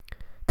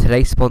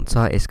Today's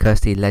sponsor is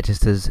Kirsty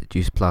Legister's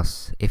Juice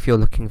Plus. If you're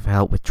looking for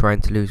help with trying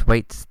to lose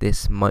weight,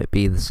 this might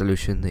be the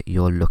solution that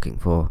you're looking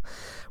for.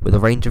 With a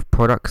range of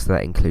products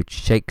that include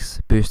shakes,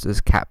 boosters,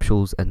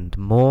 capsules and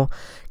more,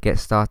 get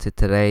started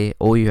today.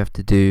 All you have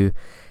to do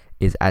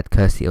is add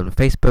Kirsty on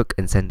Facebook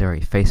and send her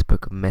a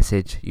Facebook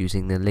message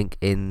using the link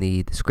in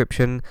the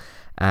description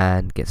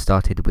and get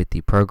started with the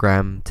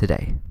program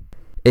today.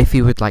 If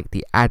you would like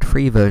the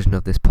ad-free version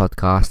of this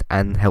podcast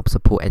and help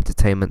support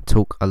Entertainment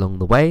Talk along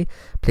the way,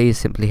 please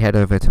simply head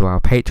over to our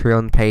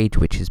Patreon page,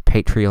 which is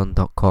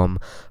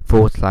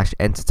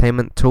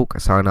patreon.com/Entertainment Talk.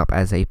 Sign up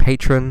as a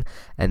patron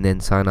and then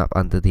sign up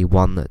under the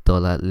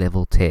 $1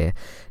 level tier.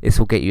 This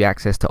will get you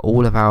access to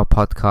all of our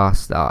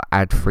podcasts that are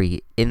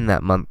ad-free in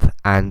that month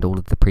and all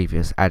of the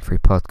previous ad-free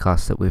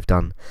podcasts that we've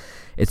done.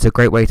 It's a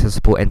great way to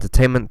support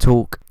Entertainment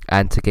Talk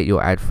and to get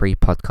your ad-free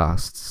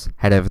podcasts.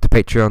 Head over to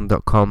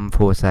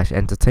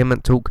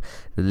patreon.com/Entertainment Talk.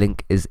 The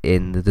link is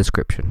in the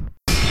description.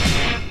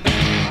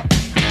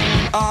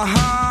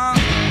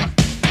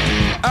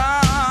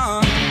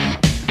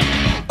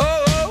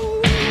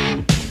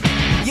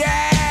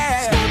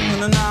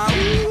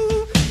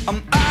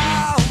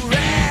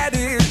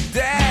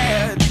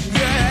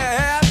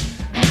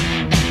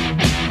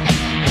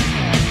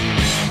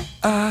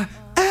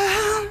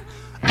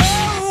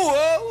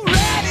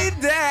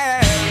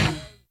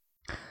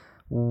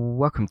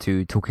 Welcome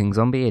to Talking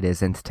Zombie. It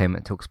is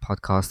Entertainment Talk's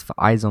podcast for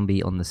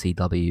iZombie on the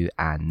CW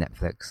and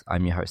Netflix.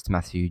 I'm your host,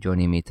 Matthew.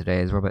 Joining me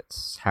today is Robert.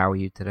 How are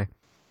you today?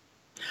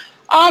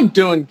 I'm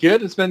doing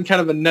good. It's been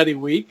kind of a nutty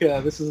week.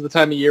 This is the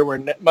time of year where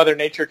Mother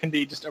Nature can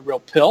be just a real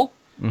pill.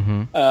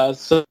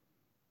 So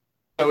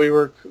we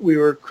were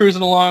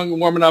cruising along,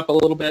 warming up a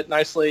little bit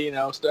nicely. You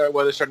know,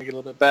 weather's starting to get a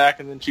little bit back,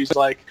 and then she's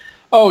like,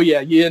 "Oh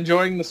yeah, you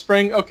enjoying the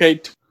spring? Okay,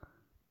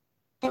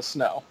 the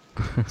snow."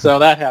 So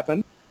that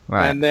happened.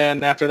 Right. And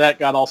then after that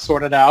got all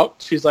sorted out,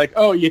 she's like,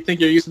 "Oh, you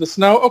think you're used to the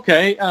snow?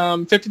 Okay,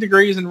 50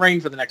 degrees and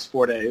rain for the next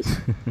 4 days."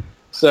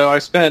 So I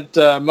spent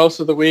most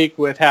of the week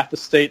with half the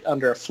state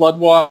under a flood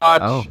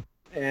watch. Oh.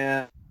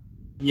 And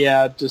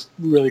yeah, just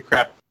really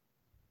crap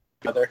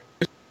weather.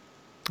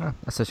 Oh,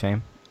 that's a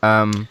shame.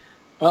 Well,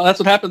 that's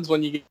what happens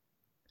when you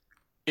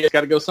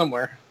got to go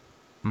somewhere.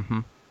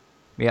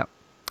 Yeah.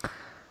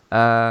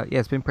 Yeah,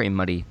 it's been pretty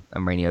muddy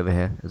and rainy over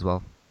here as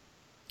well.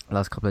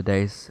 Last couple of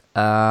days.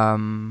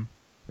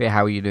 Yeah,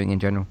 how are you doing in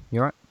general? You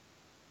alright?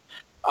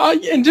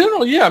 In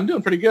general, yeah, I'm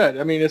doing pretty good.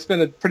 I mean, it's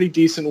been a pretty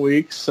decent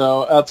week,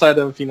 so outside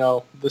of,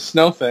 the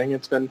snow thing,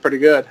 it's been pretty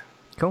good.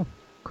 Cool.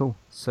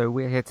 So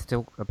we're here to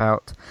talk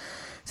about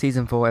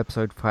Season 4,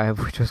 Episode 5,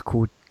 which was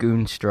called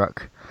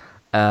Goonstruck.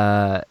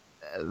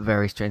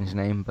 Very strange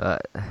name,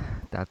 but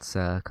that's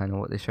kind of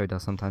what this show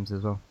does sometimes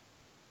as well.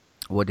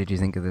 What did you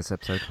think of this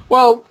episode?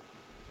 Well,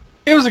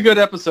 it was a good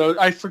episode.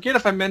 I forget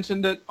if I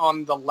mentioned it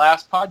on the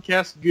last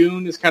podcast.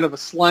 Goon is kind of a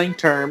slang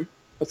term.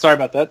 Sorry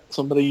about that.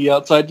 Somebody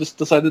outside just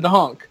decided to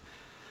honk.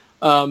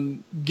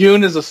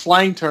 Goon is a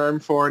slang term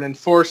for an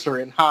enforcer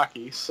in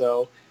hockey.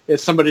 So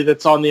it's somebody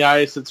that's on the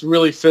ice, that's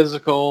really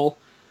physical,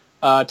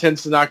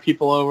 tends to knock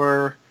people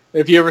over.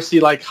 If you ever see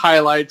like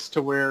highlights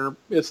to where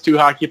it's two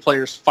hockey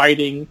players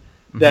fighting,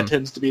 that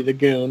tends to be the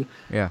goon.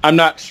 Yeah. I'm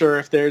not sure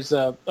if there's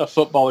a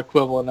football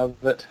equivalent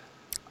of it.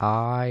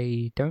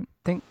 I don't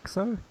think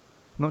so.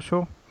 Not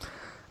sure.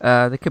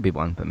 There could be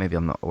one, but maybe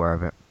I'm not aware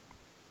of it.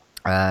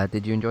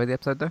 Did you enjoy the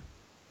episode though?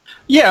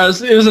 Yeah,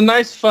 it was a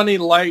nice, funny,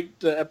 light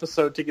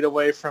episode to get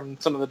away from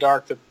some of the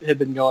dark that had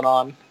been going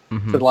on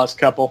for the last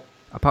couple.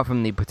 Apart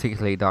from the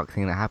particularly dark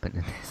thing that happened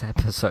in this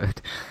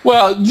episode.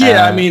 Well,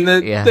 yeah, I mean,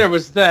 there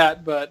was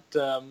that, but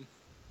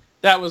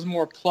that was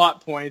more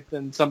plot point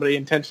than somebody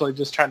intentionally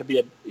just trying to be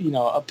a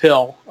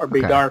pill or be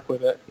dark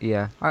with it.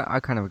 Yeah, I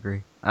kind of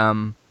agree.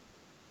 I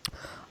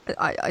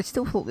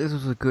still thought this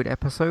was a good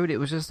episode. It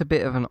was just a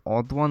bit of an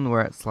odd one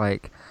where it's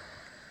like,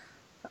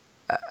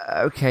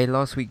 okay,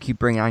 last week you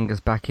bring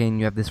Angus back in,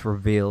 you have this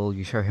reveal,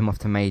 you show him off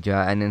to Major,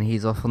 and then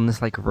he's off on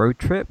this like road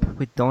trip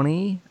with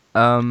Donnie,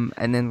 and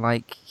then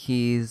like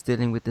he's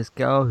dealing with this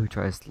girl who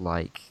tries to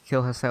like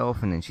kill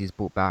herself, and then she's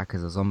brought back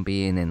as a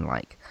zombie, and then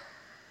like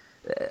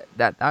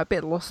that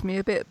bit lost me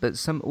a bit.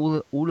 But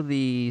all of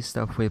the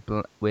stuff with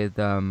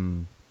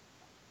the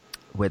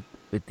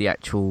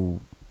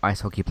actual ice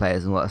hockey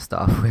players and all that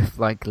stuff, with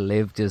like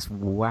Liv just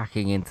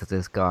whacking into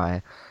this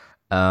guy,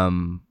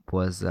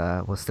 was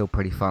still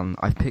pretty fun.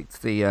 I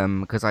picked the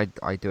because I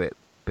do it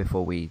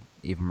before we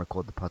even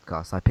record the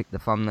podcast. I picked the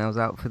thumbnails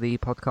out for the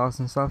podcast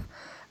and stuff,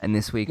 and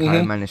this week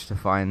I managed to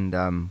find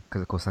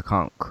because of course I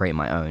can't create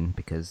my own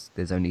because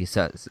there's only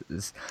certain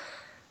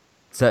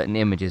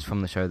images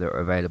from the show that are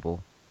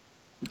available.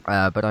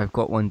 But I've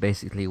got one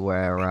basically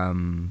where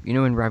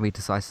when Ravi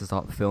decides to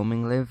start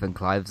filming Liv and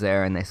Clive's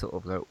there and they sort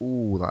of go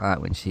ooh like that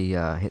when she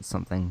hits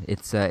something.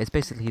 It's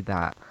basically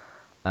that.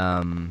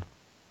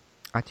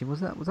 Actually, was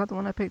that the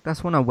one I picked?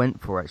 That's the one I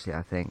went for, actually,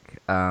 I think.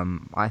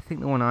 I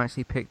think the one I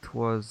actually picked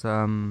was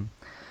when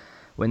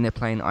they're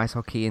playing ice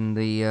hockey in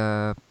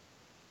the...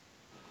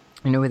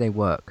 where they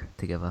work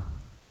together.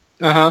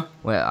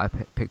 where I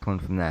picked one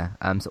from there.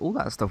 So all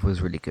that stuff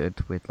was really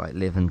good with like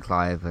Liv and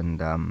Clive and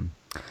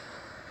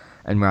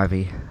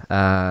Ravi,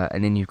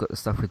 and then you've got the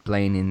stuff with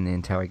Blaine in the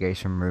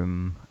interrogation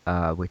room,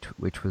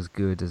 which was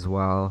good as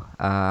well.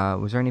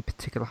 Was there any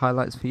particular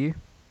highlights for you?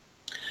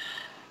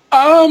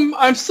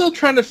 I'm still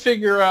trying to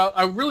figure out.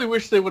 I really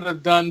wish they would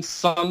have done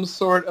some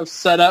sort of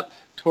setup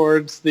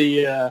towards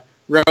the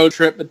road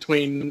trip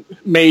between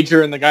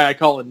Major and the guy I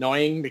call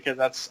annoying,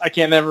 because I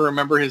can't ever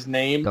remember his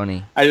name.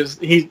 Donnie.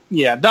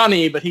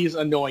 Donnie, but he's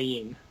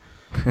annoying.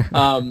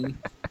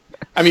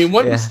 I mean,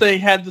 once they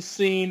had the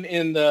scene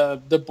in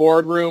the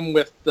boardroom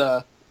with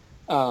all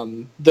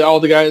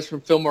the guys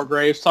from Fillmore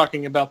Graves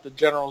talking about the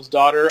general's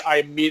daughter, I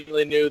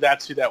immediately knew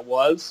that's who that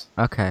was.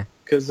 Okay.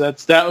 Because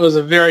that was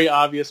a very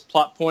obvious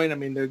plot point. I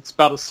mean, it's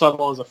about as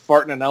subtle as a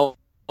fart in an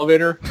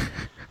elevator.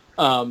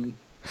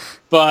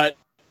 But,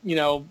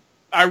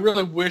 I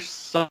really wish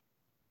some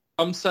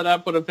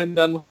setup would have been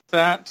done with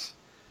that.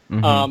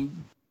 Mm-hmm. A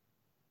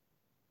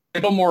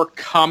little more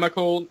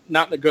comical,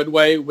 not in a good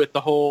way, with the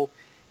whole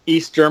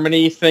East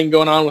Germany thing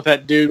going on with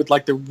that dude with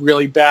like the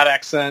really bad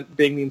accent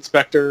being the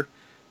inspector,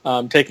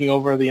 taking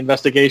over the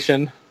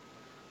investigation,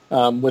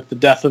 with the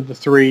death of the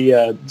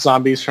 3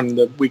 zombies from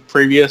the week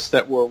previous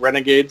that were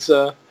Renegades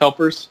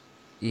helpers.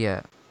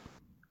 Yeah.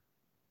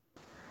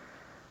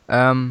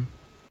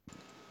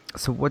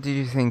 So what did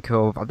you think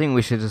of... I think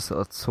we should just sort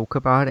of talk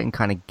about it and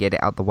kind of get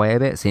it out the way a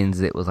bit, since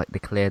it was like the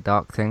Clear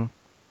Dark thing.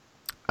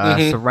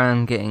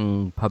 Saran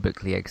getting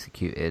publicly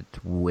executed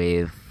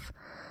with...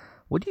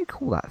 What do you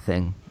call that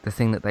thing? The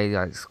thing that they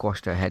like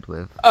squashed her head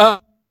with?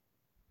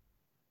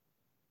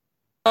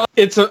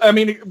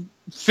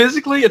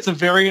 Physically it's a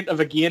variant of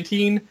a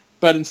guillotine,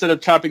 but instead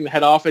of chopping the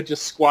head off, it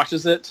just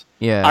squashes it.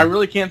 Yeah. I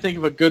really can't think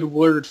of a good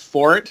word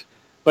for it,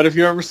 but if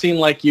you've ever seen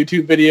like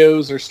YouTube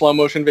videos or slow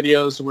motion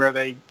videos where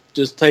they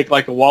just take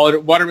like a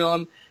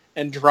watermelon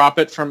and drop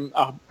it from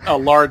a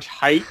large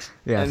height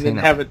and then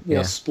have it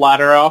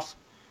splatter off.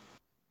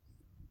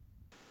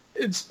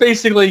 It's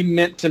basically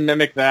meant to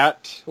mimic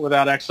that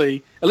without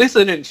actually... At least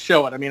they didn't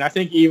show it. I mean, I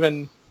think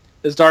even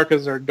as dark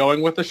as they're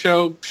going with the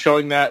show,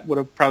 showing that would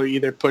have probably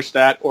either pushed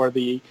that or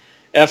the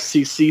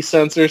FCC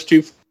censors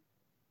too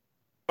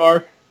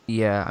far.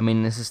 Yeah, I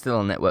mean, this is still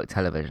on network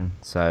television,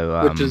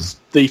 so... which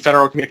is the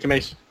Federal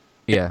Communications...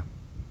 Yeah.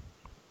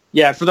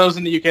 Yeah, for those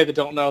in the UK that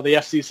don't know, the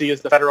FCC is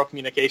the Federal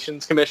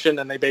Communications Commission,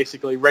 and they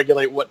basically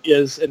regulate what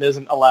is and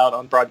isn't allowed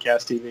on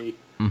broadcast TV.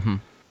 Mm-hmm.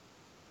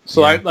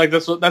 So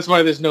that's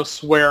why there's no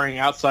swearing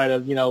outside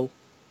of,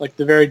 like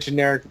the very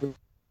generic,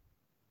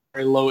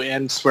 very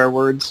low-end swear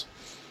words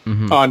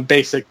on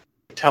basic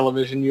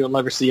television. You'll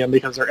never see them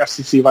because they're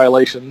FCC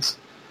violations.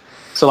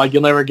 So like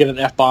you'll never get an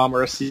F-bomb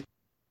or a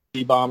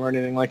C-bomb or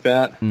anything like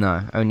that.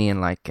 No, only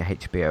in like a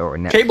HBO or a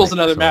Netflix. Cable's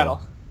another matter.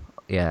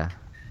 Yeah.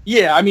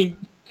 Yeah, I mean...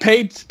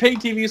 Paid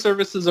TV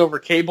services over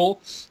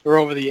cable or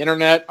over the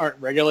internet aren't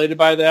regulated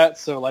by that.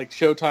 So like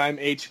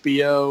Showtime,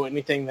 HBO,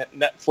 anything that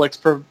Netflix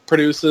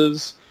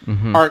produces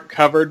aren't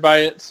covered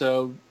by it.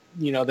 So,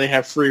 they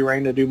have free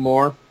reign to do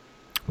more.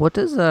 What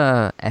does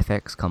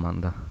FX come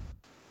under?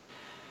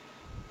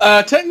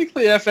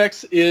 Technically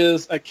FX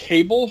is a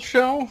cable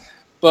show,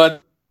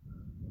 but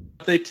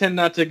they tend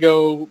not to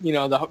go,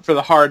 for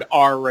the hard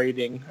R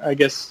rating, I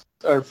guess,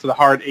 or for the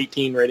hard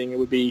 18 rating, it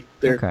would be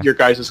your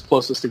guys'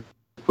 closest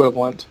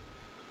equivalent.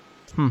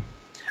 I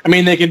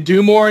mean, they can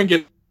do more and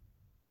get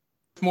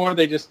more.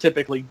 They just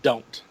typically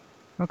don't.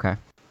 Okay.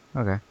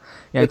 Yeah,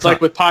 it's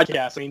like with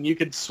podcasts. I mean, you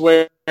could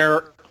swear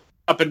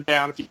up and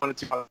down if you wanted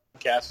to on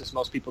podcasts, just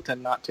most people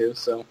tend not to.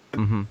 So.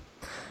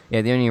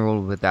 Yeah, the only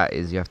rule with that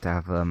is you have to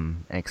have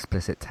an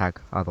explicit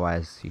tag.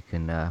 Otherwise, you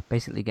can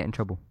basically get in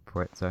trouble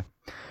for it. So.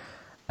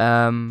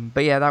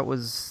 But yeah, that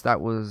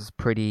was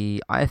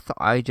pretty.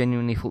 I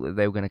genuinely thought that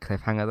they were going to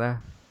cliffhanger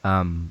there.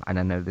 And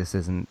I know this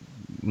isn't,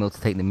 not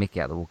to take the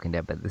mickey out of The Walking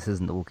Dead, but this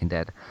isn't The Walking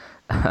Dead,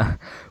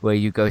 where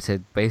you go to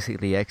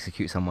basically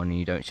execute someone and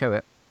you don't show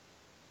it.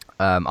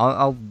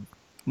 I'll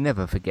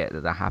never forget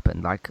that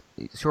happened. Like,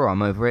 sure,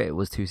 I'm over it. It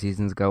was 2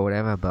 seasons ago,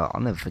 whatever, but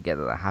I'll never forget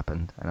that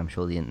happened, and I'm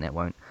sure the internet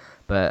won't.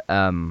 But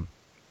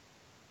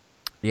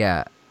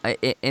yeah,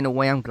 in a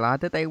way, I'm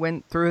glad that they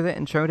went through with it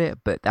and showed it.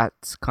 But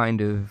that's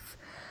kind of,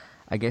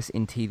 I guess,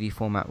 in TV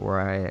format where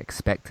I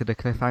expected a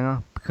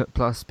cliffhanger.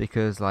 Plus,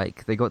 because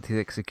like they got to the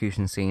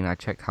execution scene, I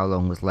checked how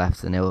long was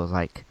left, and it was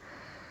like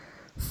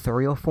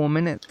 3 or 4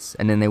 minutes,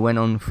 and then they went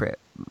on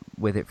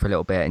with it for a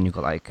little bit, and you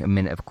got like a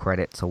minute of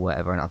credits or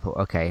whatever, and I thought,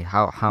 okay,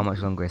 how much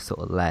longer is sort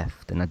of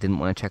left? And I didn't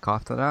want to check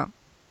after that.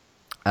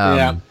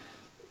 Yeah.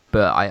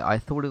 But I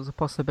thought it was a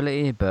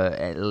possibility, but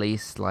at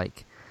least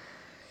like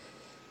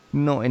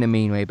not in a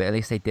mean way, but at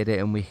least they did it,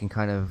 and we can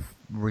kind of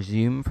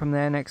resume from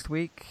there next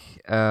week.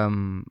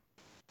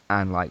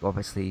 And like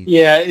obviously,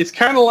 yeah, it's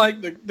kind of like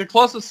the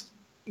closest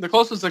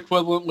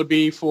equivalent would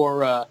be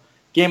for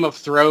Game of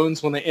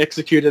Thrones when they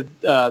executed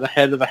the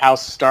head of the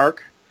House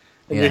Stark,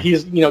 and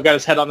he's got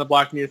his head on the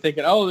block, and you're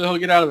thinking, oh, he'll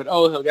get out of it.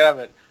 Oh, he'll get out of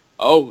it.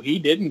 Oh, he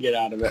didn't get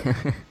out of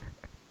it.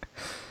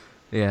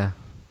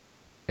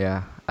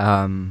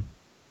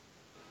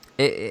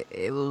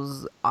 It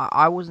was.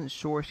 I wasn't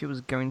sure if she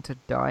was going to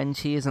die, and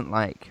she isn't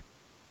like.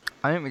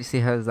 I don't really see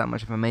her as that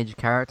much of a major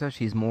character.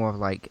 She's more of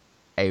like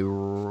a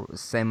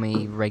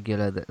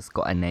semi-regular that's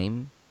got a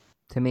name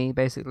to me,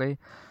 basically.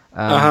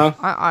 Uh-huh.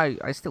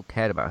 I still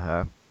cared about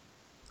her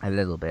a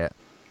little bit.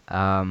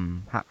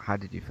 How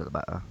did you feel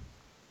about her?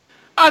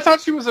 I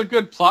thought she was a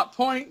good plot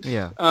point.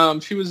 Yeah.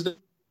 She was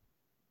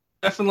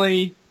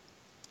definitely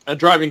a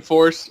driving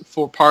force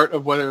for part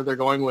of whether they're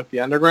going with the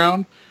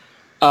underground.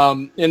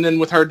 And then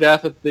with her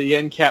death at the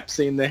end cap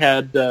scene, they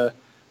had the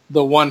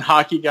one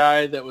hockey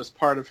guy that was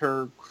part of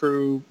her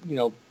crew,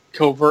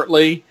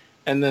 covertly,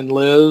 and then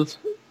Liv,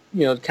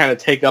 kind of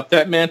take up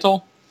that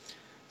mantle.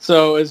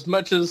 So as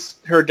much as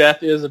her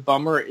death is a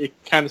bummer, it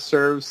kind of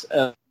serves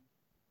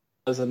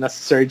as a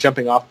necessary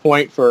jumping off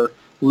point for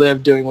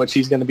Liv doing what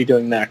she's going to be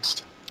doing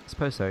next. I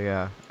suppose so,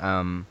 yeah.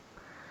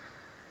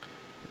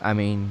 I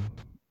mean,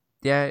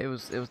 yeah, it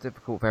was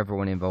difficult for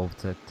everyone involved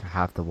to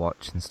have the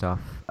watch and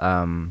stuff.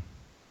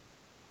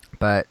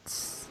 But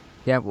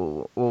yeah,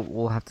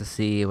 we'll have to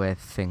see where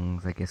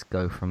things, I guess,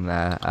 go from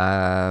there.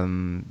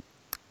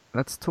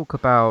 Let's talk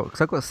about,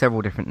 because I've got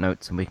several different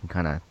notes and we can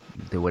kind of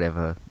do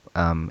whatever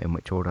in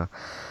which order.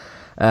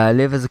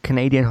 Liv as a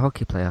Canadian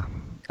hockey player.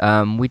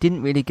 We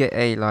didn't really get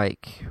a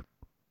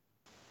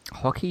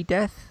hockey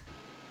death.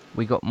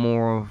 We got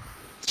more of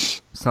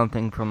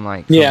something from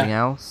something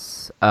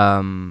else.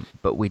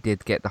 But we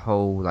did get the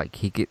whole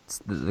he gets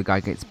the guy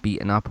gets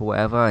beaten up or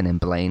whatever, and then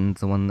Blaine's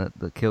the one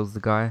that kills the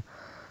guy.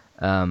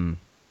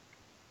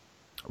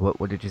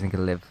 What did you think of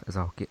Liv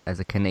as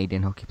a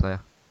Canadian hockey player?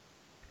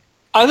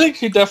 I think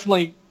she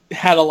definitely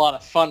had a lot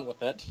of fun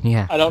with it.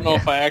 Yeah. I don't know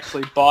if I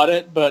actually bought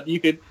it, but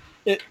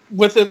at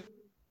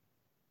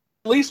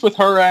least with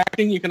her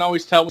acting, you can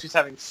always tell when she's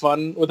having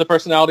fun with a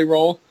personality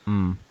role.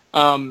 Mm.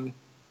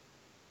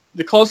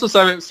 The closest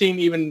I've seen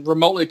even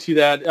remotely to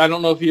that, I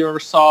don't know if you ever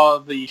saw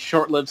the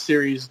short-lived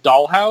series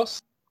Dollhouse.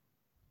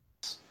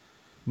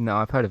 No,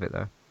 I've heard of it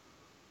though.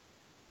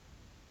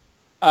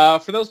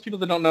 For those people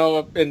that don't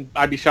know, and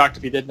I'd be shocked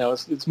if you did know,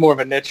 it's more of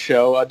a niche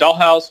show.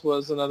 Dollhouse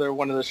was another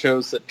one of the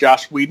shows that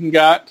Joss Whedon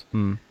got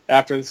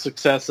after the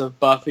success of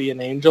Buffy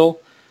and Angel.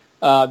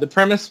 The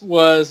premise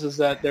is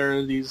that there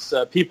are these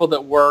people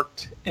that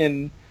worked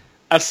in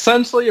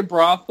essentially a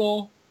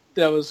brothel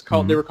that was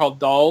called, they were called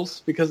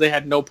dolls because they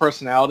had no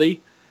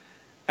personality,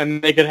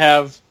 and they could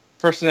have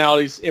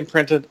personalities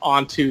imprinted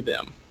onto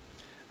them.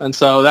 And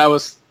so that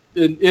was,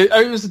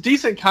 it was a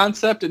decent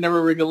concept. It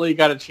never really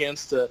got a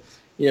chance to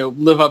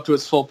live up to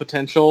its full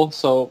potential.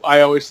 So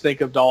I always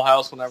think of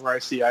Dollhouse whenever I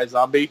see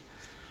iZombie.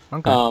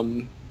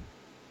 Okay.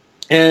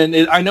 And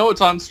I know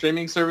it's on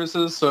streaming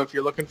services, so if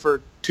you're looking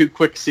for 2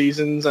 quick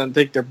seasons, I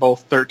think they're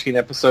both 13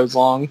 episodes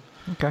long.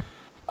 Okay.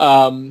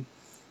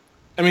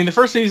 I mean, the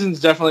first season's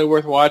definitely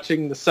worth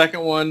watching. The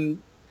second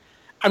one,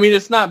 I mean,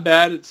 it's not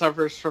bad. It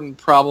suffers from the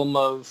problem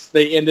of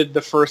they ended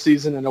the first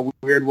season in a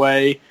weird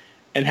way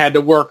and had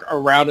to work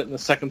around it in the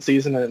second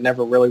season, and it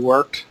never really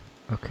worked.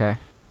 Okay.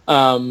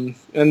 And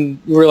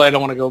really, I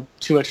don't want to go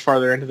too much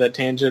farther into that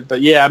tangent.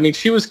 But yeah, I mean,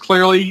 she was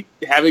clearly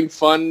having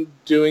fun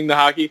doing the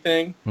hockey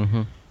thing.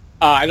 Mm-hmm.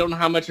 I don't know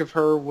how much of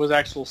her was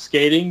actual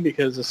skating,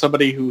 because as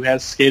somebody who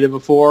has skated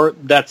before,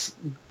 that's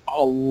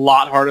a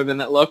lot harder than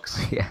it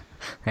looks. Yeah.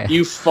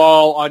 You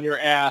fall on your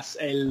ass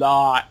a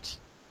lot.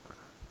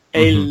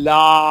 A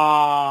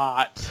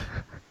lot.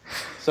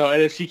 So,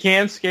 and if she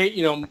can skate,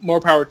 more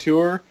power to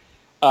her.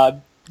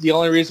 The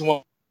only reason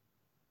why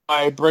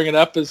I bring it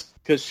up is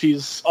because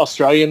she's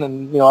Australian,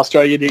 and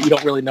Australia, you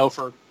don't really know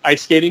for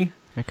ice skating.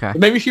 Okay. But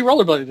maybe she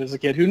rollerbladed as a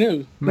kid. Who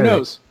knew? Who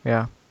knows?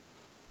 Yeah.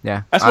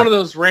 Yeah. That's one of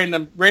those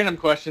random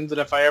questions that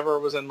if I ever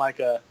was in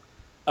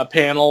a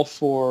panel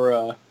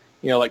for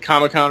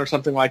Comic-Con or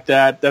something like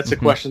that, that's a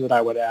question that I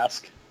would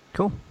ask.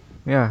 Cool.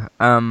 Yeah.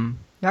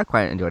 Yeah, I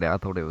quite enjoyed it. I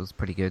thought it was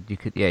pretty good. You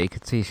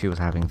could see she was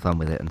having fun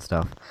with it and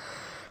stuff,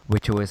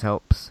 which always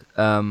helps.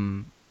 Yeah,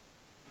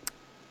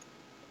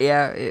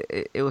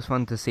 it was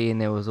fun to see,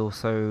 and there was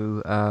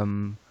also,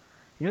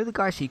 the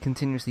guy she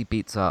continuously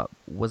beats up.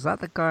 Was that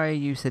the guy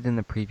you said in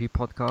the preview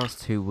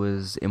podcast who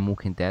was in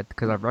Walking Dead?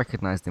 Because I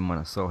recognized him when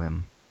I saw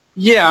him.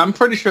 Yeah, I'm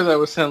pretty sure that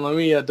was him. Let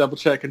me double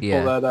check and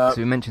pull that up.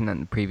 So we mentioned that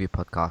in the preview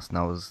podcast, and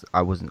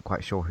I wasn't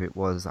quite sure who it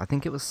was. I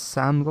think it was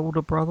Sam's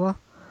older brother.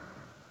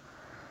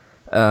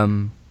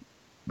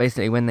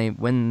 Basically,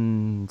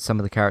 when some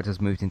of the characters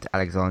moved into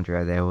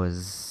Alexandria, there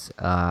was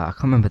I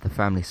can't remember the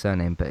family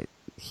surname, but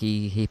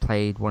he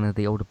played one of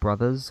the older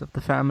brothers of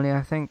the family,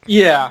 I think.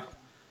 Yeah.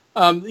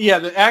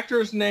 The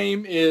actor's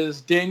name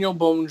is Daniel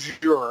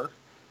Bonjour.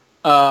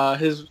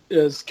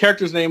 His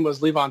character's name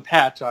was Levon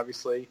Patch,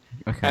 obviously.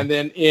 Okay. And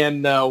then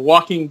in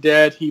Walking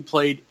Dead, he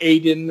played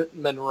Aiden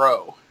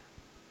Monroe.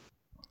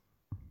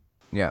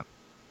 Yeah.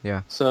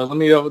 Yeah. So let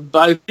me,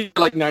 I think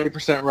like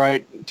 90%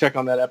 right. Check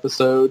on that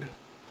episode.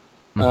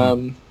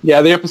 The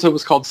episode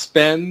was called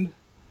Spend.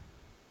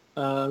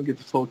 Get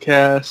the full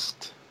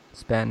cast.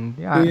 Spend.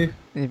 Yeah.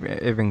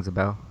 It rings a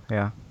bell.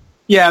 Yeah.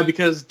 Yeah,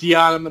 because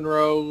Deanna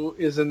Monroe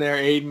is in there,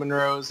 Aiden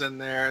Monroe's in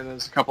there, and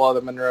there's a couple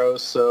other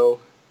Monroes, so...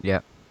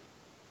 Yeah.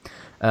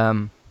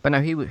 But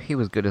no, he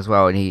was good as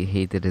well, and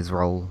he did his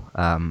role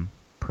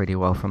pretty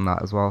well from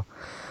that as well.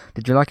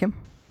 Did you like him?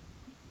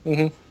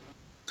 Mm-hmm.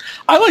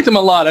 I liked him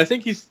a lot. I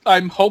think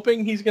I'm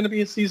hoping he's going to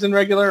be a season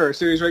regular or a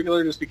series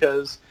regular, just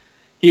because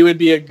he would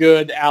be a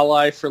good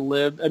ally for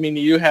Liv. I mean,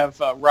 you have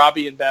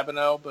Robbie and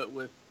Babineau, but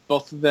with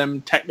both of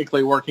them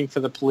technically working for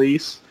the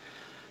police,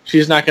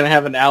 she's not going to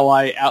have an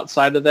ally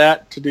outside of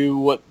that to do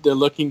what they're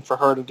looking for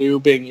her to do,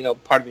 being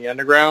part of the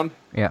underground.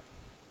 Yeah.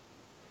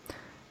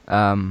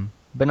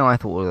 But no, I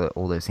thought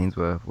all those scenes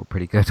were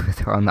pretty good with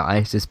her on the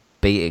ice, just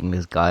beating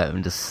this guy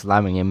and just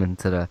slamming him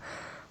into the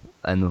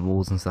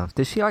walls and stuff.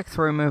 Did she like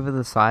throw him over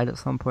the side at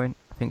some point?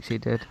 I think she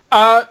did.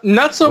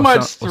 Not so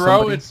much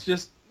throw. It's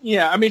just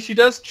I mean, she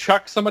does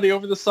chuck somebody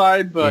over the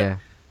side, but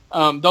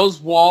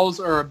those walls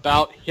are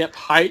about hip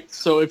height.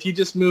 So if you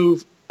just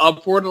move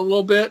upward a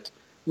little bit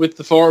with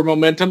the forward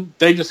momentum,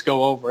 they just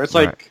go over. It's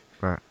like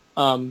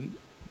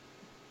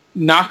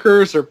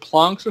knockers or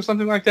plonks or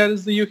something like that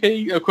is the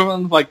UK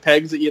equivalent of like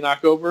pegs that you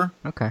knock over.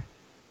 Okay.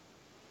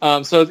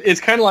 So it's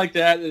kind of like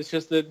that. It's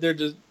just that they're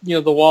just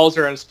the walls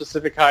are at a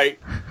specific height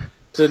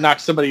to knock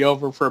somebody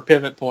over for a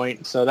pivot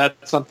point. So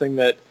that's something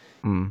that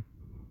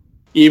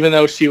even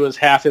though she was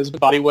half his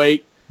body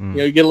weight,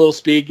 you get a little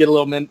speed, get a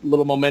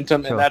little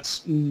momentum, and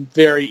that's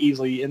very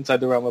easily inside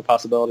the realm of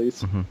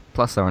possibilities. Mm-hmm.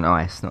 Plus, they're on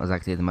ice, not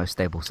exactly the most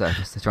stable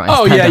surface to try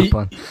and stand up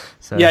on.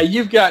 So. Yeah,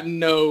 you've got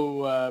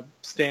no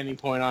standing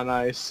point on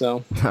ice,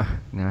 so.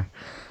 No.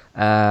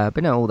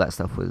 But no, all that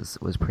stuff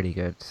was pretty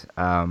good.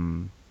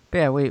 But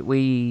yeah,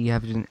 we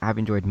have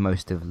enjoyed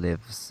most of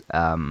Liv's,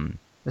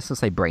 let's just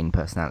say brain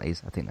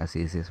personalities. I think that's the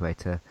easiest way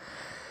to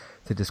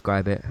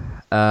describe it.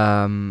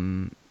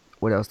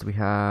 What else do we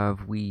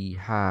have? We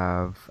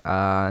have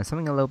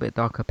something a little bit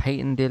darker.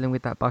 Peyton dealing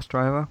with that bus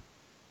driver.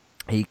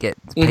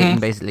 Peyton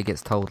basically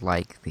gets told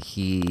like that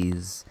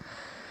he's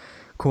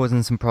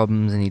causing some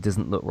problems and he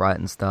doesn't look right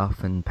and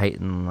stuff. And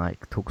Peyton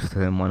like talks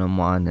to him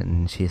one-on-one,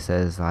 and she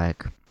says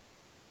like,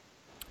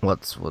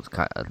 what's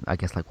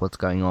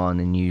going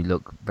on, and you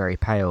look very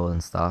pale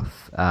and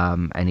stuff.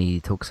 And he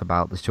talks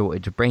about the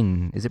shortage of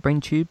brain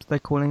tubes they're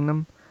calling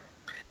them.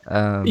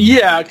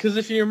 Yeah, because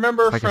if you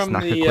remember like from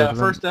the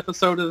first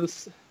episode of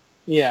this,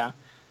 kind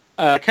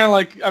of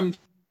like I'm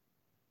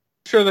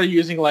sure they're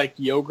using like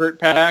yogurt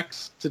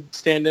packs to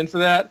stand in for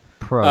that.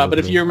 But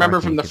if you remember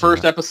from the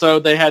first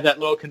episode, they had that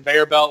little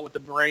conveyor belt with the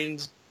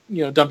brains,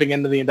 dumping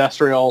into the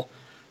industrial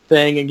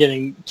thing and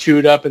getting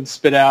chewed up and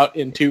spit out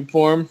in tube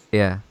form.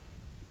 Yeah.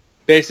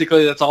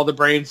 Basically, that's all the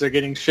brains they're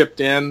getting shipped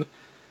in,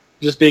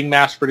 just being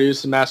mass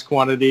produced in mass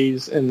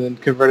quantities and then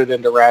converted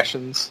into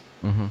rations.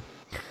 Mm-hmm.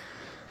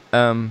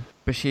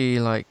 But she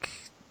like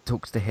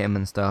talks to him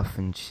and stuff,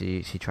 and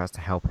she tries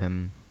to help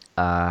him.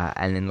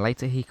 And then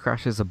later he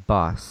crashes a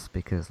bus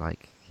because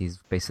like he's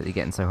basically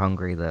getting so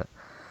hungry that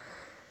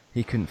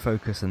he couldn't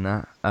focus on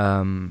that.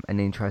 And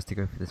then he tries to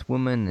go for this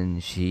woman,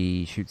 and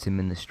she shoots him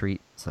in the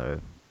street. So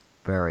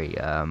very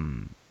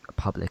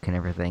public and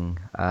everything.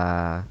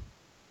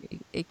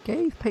 It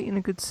gave Peyton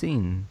a good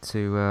scene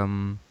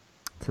to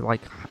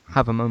like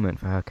have a moment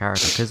for her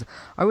character, because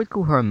I would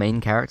call her a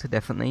main character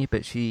definitely,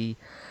 but I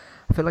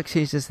feel like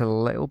she's just a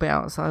little bit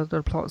outside of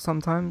the plot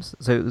sometimes,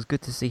 so it was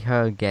good to see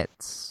her get,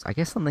 I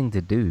guess, something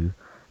to do.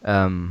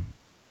 It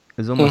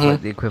was almost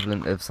like the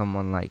equivalent of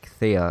someone like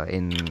Thea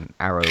in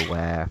Arrow,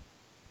 where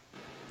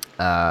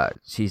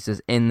she's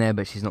just in there,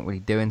 but she's not really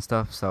doing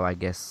stuff, so I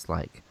guess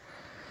like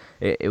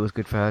it was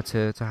good for her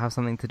to have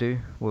something to do.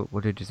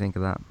 What did you think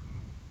of that?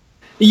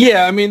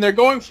 Yeah, I mean, they're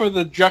going for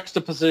the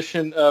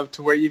juxtaposition of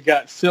to where you've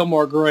got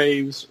Fillmore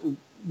Graves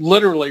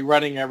literally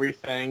running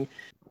everything,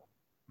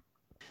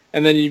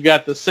 and then you've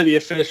got the city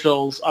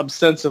officials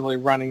ostensibly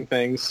running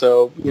things.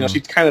 So,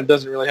 she kind of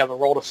doesn't really have a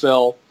role to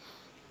fill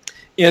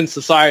in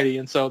society.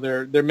 And so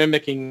they're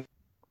mimicking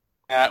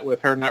that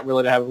with her not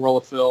really to have a role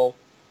to fill,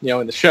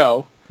 in the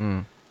show.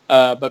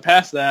 But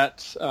past that,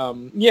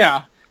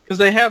 because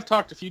they have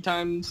talked a few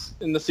times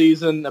in the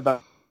season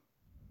about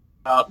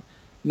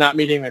not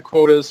meeting their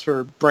quotas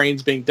for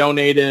brains being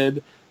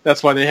donated.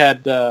 That's why they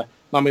had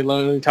Mommy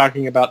Lonely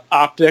talking about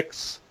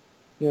optics,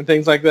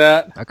 things like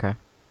that. Okay.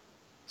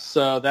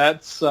 So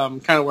that's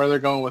kind of where they're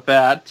going with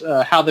that.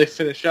 How they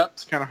finish up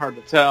is kind of hard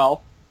to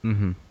tell.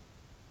 Mm-hmm.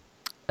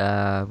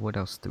 What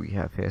else do we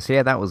have here? So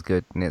yeah, that was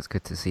good, and it's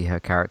good to see her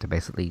character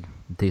basically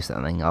do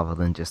something other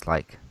than just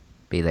like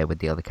be there with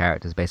the other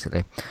characters,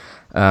 basically.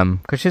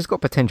 Because she's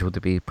got potential to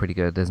be pretty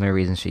good. There's no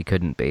reason she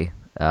couldn't be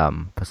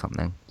for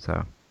something.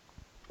 So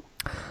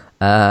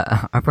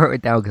I wrote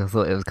it down because I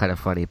thought it was kind of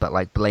funny. But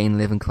like Blaine,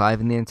 Liv, and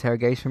Clive in the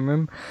interrogation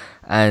room,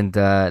 and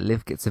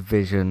Liv gets a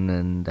vision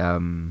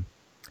and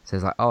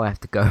says like, "Oh, I have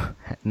to go,"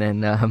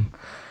 and then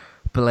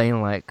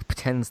Blaine like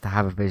pretends to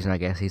have a vision. I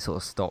guess he sort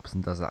of stops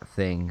and does that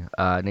thing,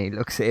 and he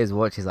looks at his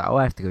watch. He's like, "Oh,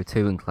 I have to go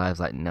too," and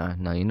Clive's like, "No,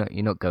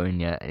 you're not going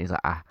yet." And he's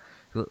like,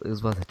 it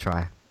was worth a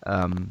try.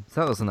 So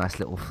that was a nice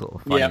little sort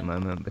of funny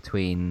moment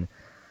between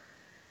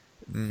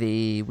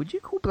the. Would you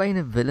call Blaine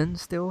a villain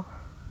still?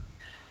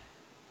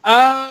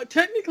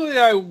 Technically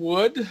I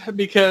would,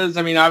 because,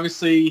 I mean,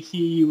 obviously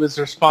he was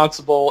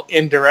responsible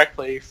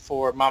indirectly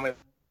for Mama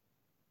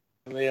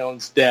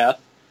Leone's death.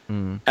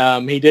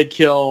 He did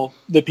kill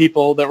the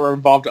people that were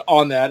involved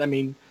on that. I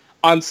mean,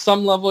 on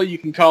some level you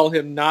can call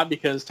him not,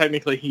 because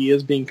technically he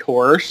is being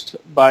coerced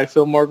by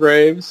Fillmore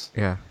Graves.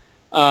 Yeah.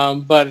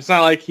 But it's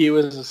not like he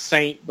was a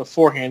saint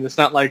beforehand. It's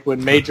not like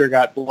when Major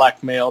got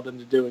blackmailed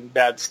into doing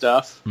bad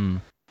stuff.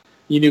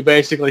 You knew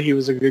basically he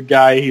was a good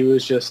guy. He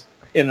was just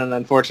in an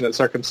unfortunate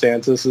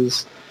circumstance. This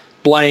is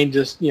Blaine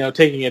just,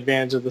 taking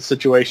advantage of the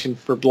situation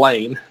for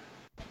Blaine.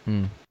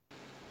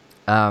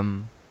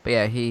 But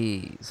yeah,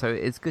 so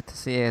it's good to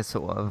see a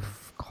sort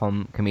of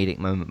comedic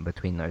moment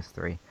between those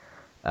three.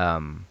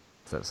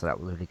 So that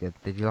was really good.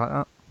 Did you like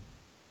that?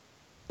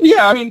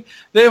 Yeah, I mean,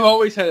 they've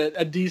always had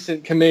a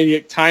decent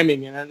comedic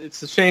timing, and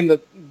it's a shame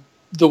that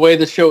the way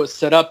the show is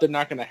set up, they're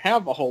not going to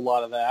have a whole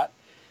lot of that.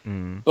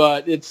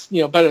 But it's,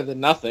 better than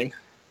nothing.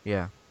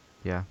 Yeah.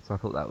 So I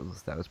thought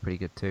that was pretty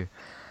good too.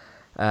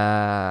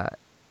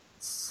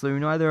 So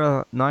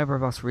neither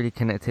of us really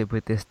connected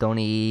with this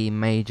Donnie,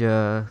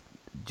 Major,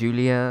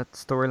 Julia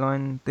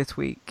storyline this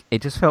week.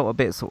 It just felt a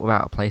bit sort of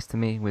out of place to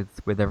me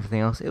with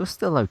everything else. It was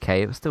still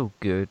okay. It was still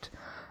good.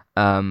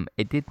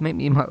 It did make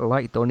me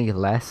like Donnie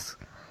less,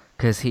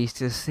 because he's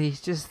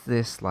just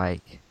this,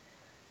 like,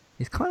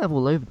 he's kind of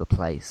all over the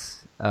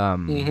place.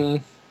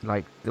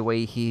 Like the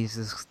way he's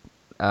just,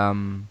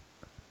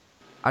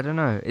 I don't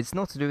know. It's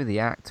not to do with the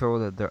actor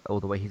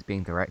or the way he's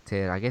being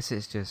directed. I guess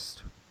it's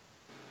just,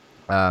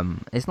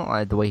 it's not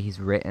like the way he's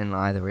written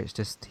either. It's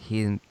just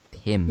him.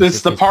 This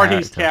is the part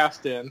he's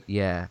cast in.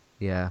 Yeah.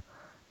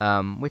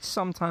 Which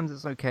sometimes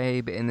it's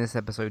okay, but in this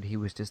episode he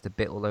was just a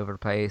bit all over the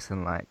place,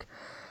 and like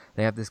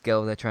they have this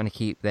girl they're trying to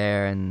keep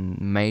there, and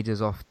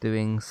Major's off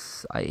doing.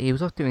 He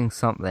was off doing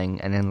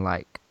something, and then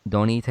like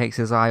Donnie takes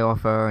his eye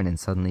off her, and then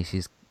suddenly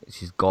she's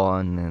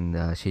gone,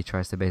 and she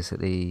tries to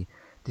basically.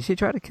 Did she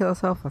try to kill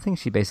herself? I think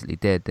she basically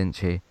did, didn't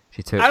she?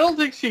 I don't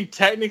think she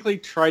technically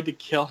tried to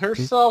kill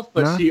herself,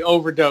 but she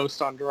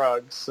overdosed on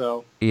drugs,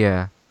 so...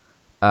 Yeah.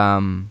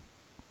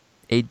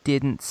 It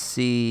didn't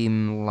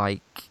seem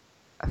like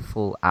a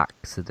full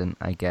accident,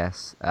 I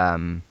guess.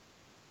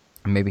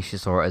 Maybe she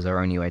saw it as her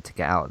only way to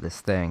get out of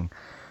this thing.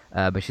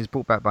 But she's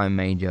brought back by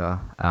Major.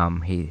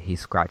 He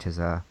scratches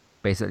her,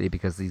 basically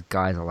because these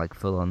guys are like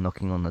full on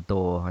knocking on the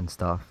door and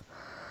stuff.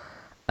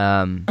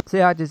 So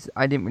yeah,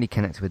 I didn't really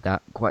connect with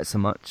that quite so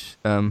much.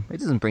 It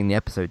doesn't bring the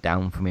episode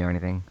down for me or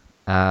anything.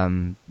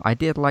 I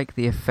did like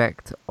the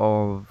effect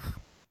of,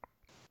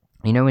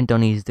 when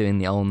Donnie's doing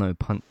the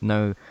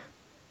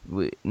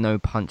no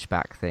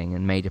punchback thing,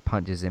 and Major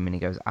punches him, and he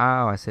goes,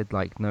 "Ow!" I said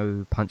like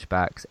no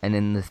punchbacks, and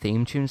then the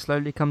theme tune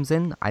slowly comes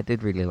in. I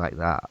did really like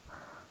that.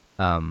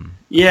 I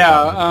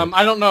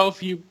don't know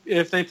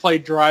if they play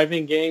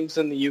driving games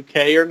in the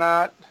UK or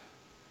not.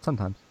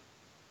 Sometimes.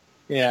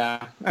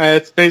 Yeah,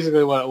 it's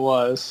basically what it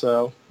was,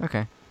 so...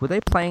 Okay. Were they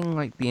playing,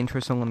 like, the intro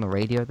song on the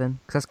radio then?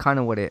 Because that's kind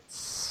of what it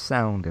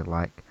sounded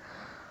like.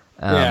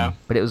 Yeah.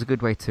 But it was a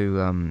good way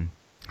to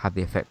have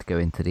the effect go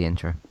into the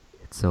intro.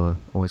 It's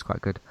always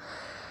quite good.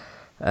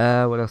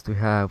 What else do we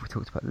have? We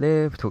talked about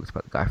Liv, we talked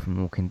about the guy from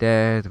Walking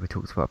Dead, we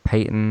talked about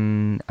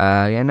Peyton.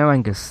 No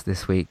Angus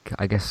this week.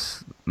 I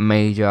guess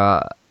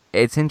Major...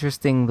 It's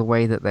interesting the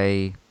way that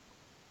they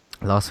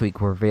last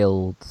week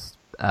revealed...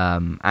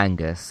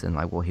 Angus, and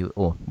like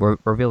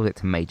revealed it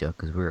to Major,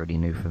 because we already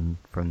knew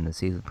from the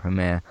season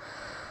premiere.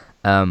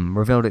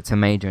 Revealed it to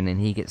Major, and then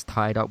he gets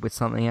tied up with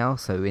something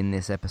else. So in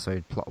this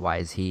episode, plot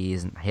wise, he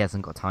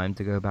hasn't got time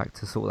to go back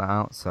to sort that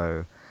out.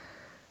 So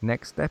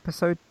next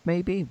episode,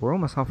 maybe. We're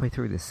almost halfway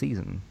through this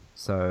season,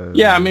 so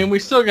yeah. I mean, we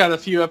still got a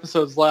few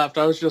episodes left.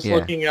 I was just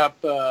looking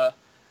up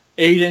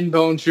Aiden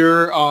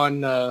Bonjour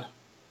on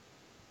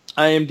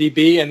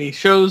IMDb, and he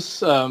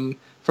shows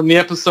from the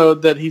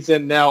episode that he's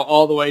in now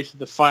all the way to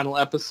the final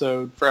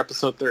episode for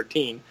episode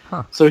 13.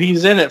 Huh. So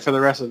he's in it for the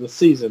rest of the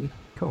season.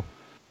 Cool.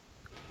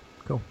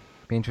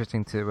 Be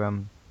interesting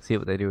to see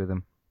what they do with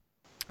him.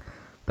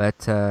 But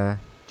do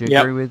you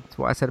agree with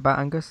what I said about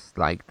Angus?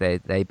 Like,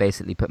 they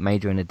basically put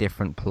Major in a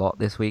different plot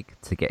this week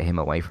to get him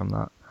away from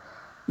that.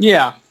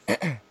 Yeah.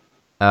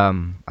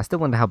 I still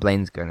wonder how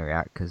Blaine's going to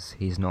react, because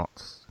he's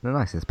not the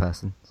nicest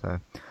person. So...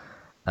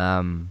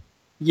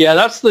 Yeah,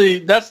 that's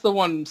the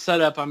one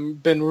setup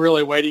I've been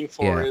really waiting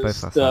for,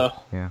 is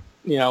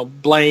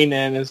Blaine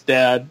and his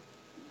dad,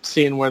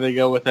 seeing where they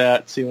go with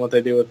that, seeing what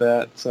they do with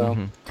that. So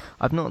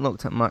I've not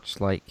looked at much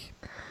like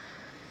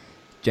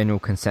general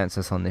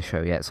consensus on this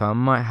show yet, so I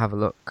might have a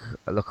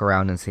look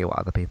around and see what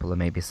other people are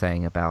maybe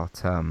saying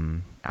about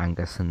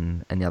Angus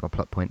and the other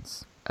plot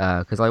points.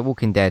 Because like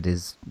Walking Dead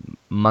is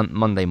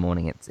Monday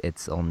morning,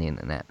 it's on the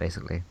internet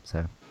basically.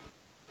 So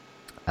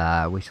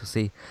we shall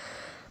see.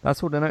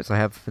 That's all the notes I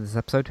have for this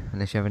episode,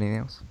 unless you have anything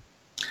else.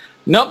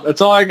 Nope, that's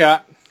all I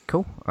got.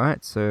 Cool.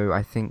 Alright, so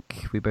I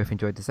think we both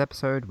enjoyed this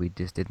episode. We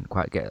just didn't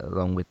quite get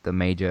along with the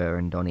Major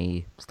and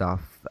Donnie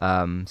stuff.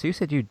 So you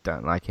said you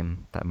don't like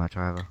him that much,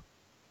 either.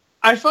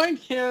 I find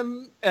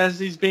him, as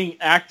he's being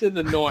acted,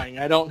 annoying.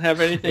 I don't have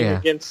anything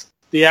against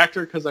the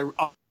actor, because I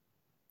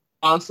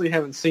honestly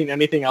haven't seen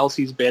anything else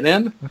he's been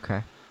in.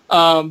 Okay.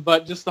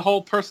 But just the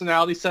whole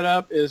personality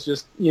setup is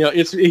just,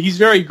 he's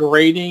very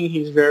grating.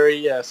 He's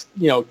very,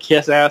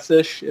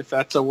 kiss-ass-ish, if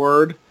that's a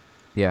word.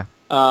 Yeah.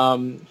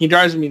 He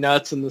drives me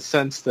nuts in the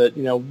sense that,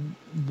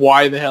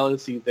 why the hell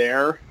is he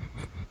there?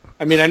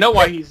 I mean, I know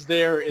why he's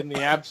there in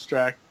the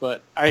abstract,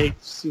 but I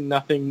see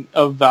nothing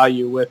of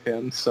value with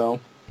him,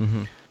 so.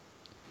 Mm-hmm.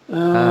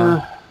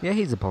 Yeah,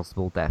 he's a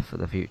possible death for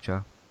the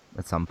future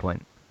at some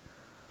point.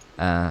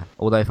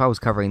 Although if I was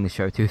covering the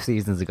show 2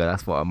 seasons ago,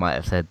 that's what I might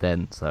have said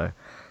then, so.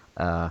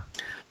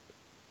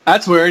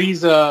 That's weird.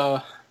 He's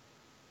a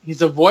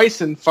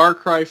voice in Far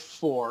Cry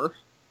 4.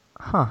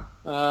 Huh.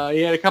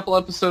 He had a couple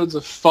episodes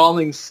of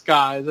Falling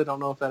Skies. I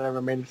don't know if that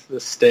ever made it to the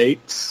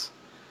States.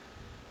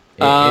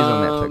 It is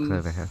on Netflix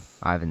over here.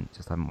 I haven't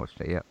watched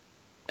it yet.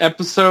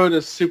 Episode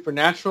of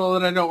Supernatural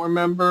that I don't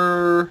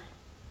remember.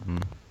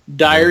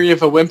 Diary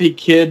of a Wimpy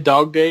Kid,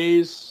 Dog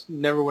Days.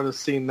 Never would have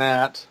seen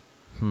that.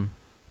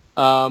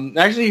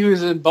 Actually, he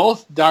was in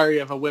both Diary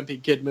of a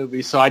Wimpy Kid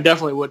movies, so I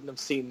definitely wouldn't have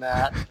seen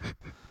that.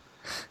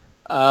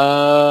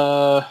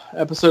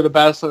 Episode of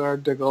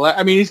Battlestar Galactica.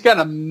 I mean, he's got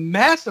a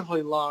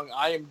massively long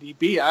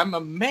IMDb. I'm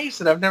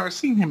amazed that I've never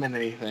seen him in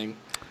anything.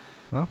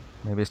 Well,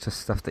 maybe it's just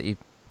stuff that you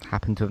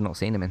happen to have not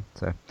seen him in.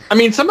 So, I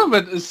mean, some of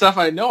it is stuff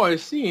I know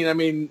I've seen. I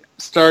mean,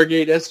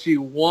 Stargate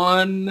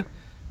SG-1,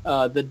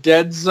 The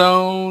Dead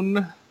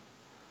Zone,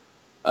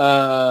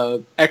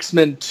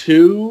 X-Men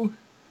 2,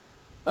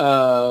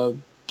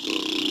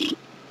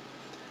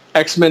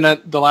 X-Men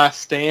at The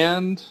Last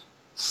Stand,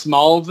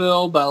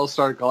 Smallville,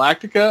 Battlestar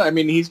Galactica. I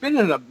mean, he's been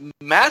in a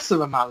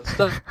massive amount of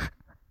stuff.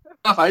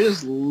 I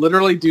just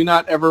literally do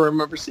not ever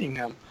remember seeing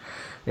him.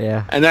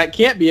 Yeah. And that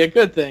can't be a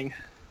good thing.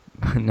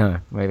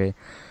 No, maybe.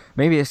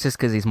 Maybe it's just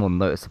because he's more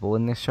noticeable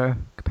in this show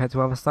compared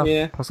to other stuff,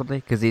 possibly.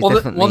 Because he's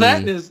definitely more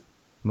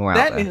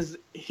out there. That is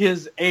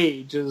his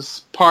age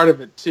is part of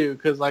it, too.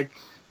 Because, like,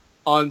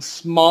 on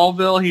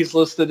Smallville, he's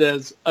listed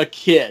as a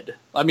kid.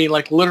 I mean,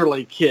 like,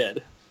 literally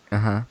kid.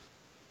 Uh-huh.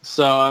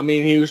 So, I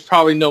mean, he was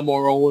probably no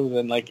more older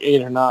than, like,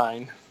 8 or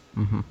 9.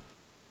 Mm-hmm.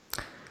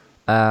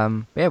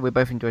 Yeah, we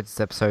both enjoyed this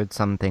episode.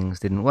 Some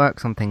things didn't work,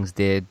 some things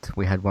did.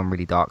 We had one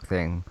really dark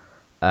thing,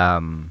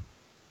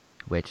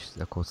 which,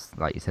 of course,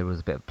 like you said, was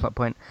a bit of a plot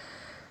point.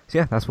 So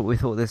yeah, that's what we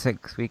thought of this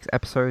next week's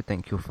episode.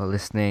 Thank you for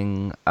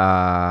listening.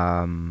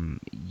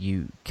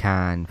 You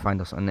can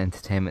find us on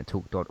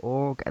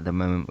entertainmenttalk.org. At the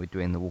moment, we're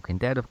doing The Walking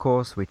Dead, of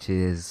course, which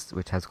has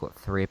got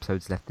 3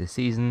 episodes left this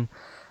season.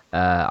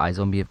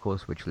 iZombie, of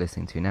course, which we're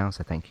listening to now,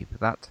 so thank you for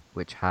that.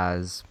 Which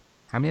has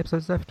how many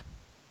episodes left?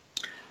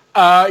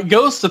 It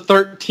goes to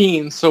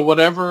 13, so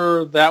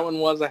whatever that one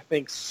was, I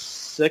think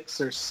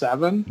 6 or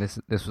 7.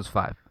 This was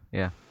 5,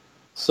 yeah.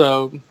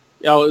 So,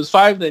 it was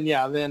 5, then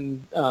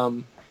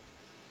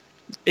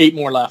 8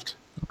 more left.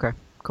 Okay,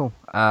 cool.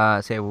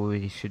 So yeah,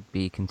 we should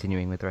be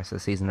continuing with the rest of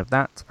the season of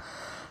that.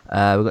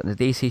 We've got the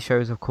DC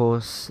shows, of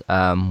course.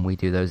 We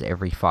do those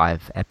every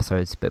 5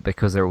 episodes, but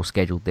because they're all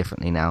scheduled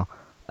differently now,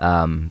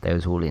 they're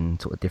all in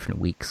sort of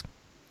different weeks.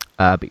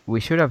 But we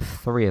should have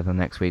 3 of them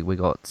next week. We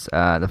got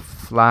The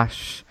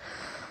Flash,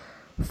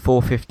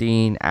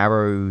 4:15,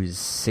 Arrows,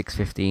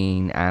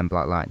 6:15, and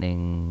Black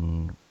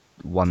Lightning,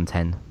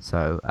 1:10.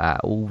 So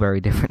all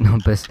very different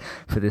numbers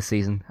for this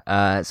season.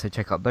 So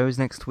check out those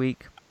next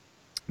week.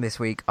 This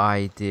week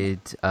I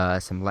did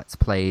some Let's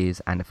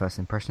Plays and a First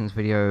Impressions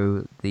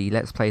video. The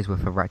Let's Plays were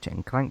for Ratchet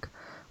and Clank,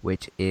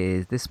 which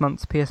is this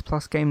month's PS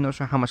Plus game. Not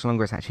sure how much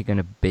longer it's actually going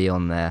to be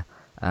on there.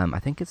 I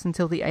think it's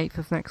until the 8th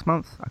of next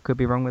month. I could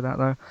be wrong with that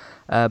though.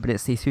 But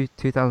it's the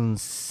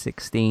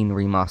 2016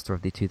 remaster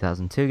of the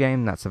 2002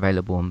 game. That's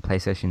available on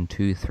PlayStation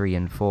 2, 3,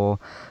 and 4.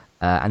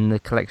 And the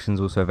collection's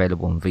also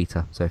available on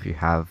Vita, so if you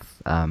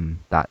have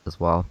that as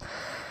well.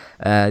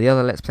 The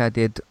other Let's Play I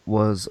did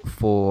was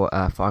for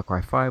Far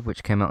Cry 5,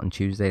 which came out on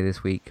Tuesday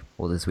this week,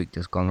 or this week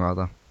just gone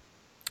rather.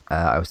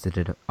 I also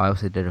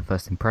did a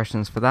First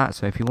Impressions for that,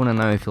 so if you want to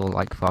know if you'll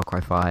like Far Cry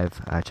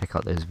 5, check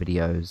out those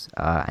videos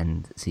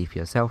and see for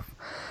yourself.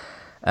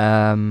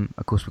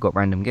 Of course, we've got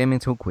Random Gaming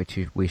Talk, which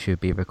we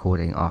should be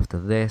recording after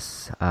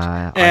this.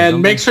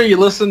 And make sure you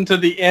listen to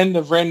the end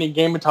of Random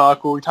Gaming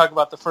Talk, where we talk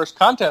about the first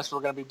contest we're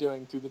going to be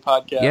doing through the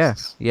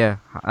podcast. Yeah.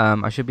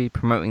 I should be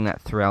promoting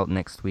that throughout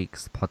next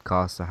week's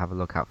podcast, so have a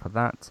look out for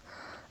that.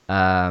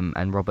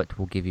 And Robert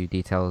will give you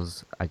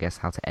details, I guess,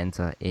 how to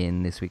enter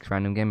in this week's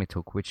Random Gaming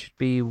Talk, which should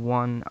be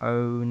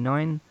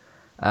 109,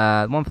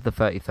 one for the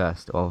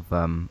 31st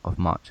of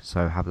March.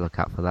 So have a look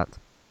out for that.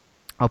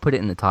 I'll put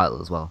it in the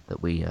title as well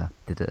that we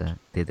did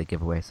the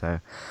giveaway. So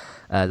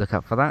look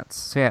out for that.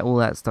 So yeah, all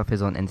that stuff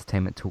is on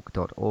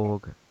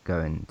entertainmenttalk.org. Go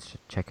and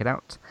check it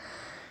out.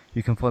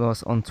 You can follow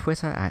us on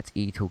Twitter at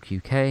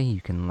eTalkUK.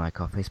 You can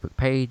like our Facebook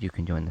page. You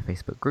can join the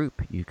Facebook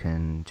group. You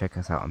can check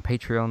us out on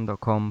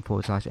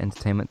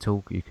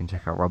patreon.com/entertainmenttalk. You can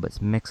check out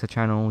Robert's Mixer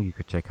channel. You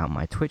can check out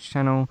my Twitch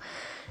channel.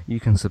 You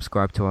can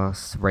subscribe to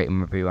us, rate and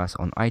review us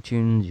on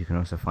iTunes. You can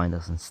also find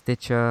us on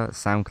Stitcher,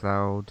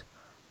 SoundCloud,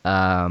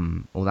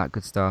 all that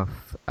good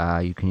stuff.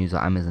 You can use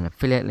our Amazon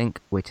affiliate link,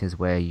 which is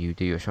where you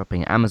do your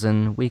shopping at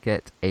Amazon. We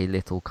get a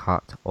little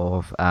cut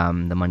of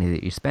the money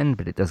that you spend,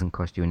 but it doesn't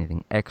cost you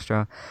anything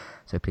extra,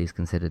 so please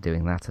consider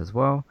doing that as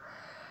well.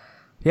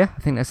 Yeah,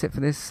 I think that's it for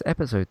this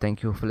episode.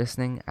 Thank you all for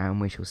listening,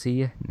 and we shall see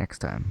you next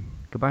time.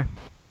 Goodbye.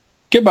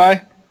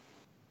 Goodbye.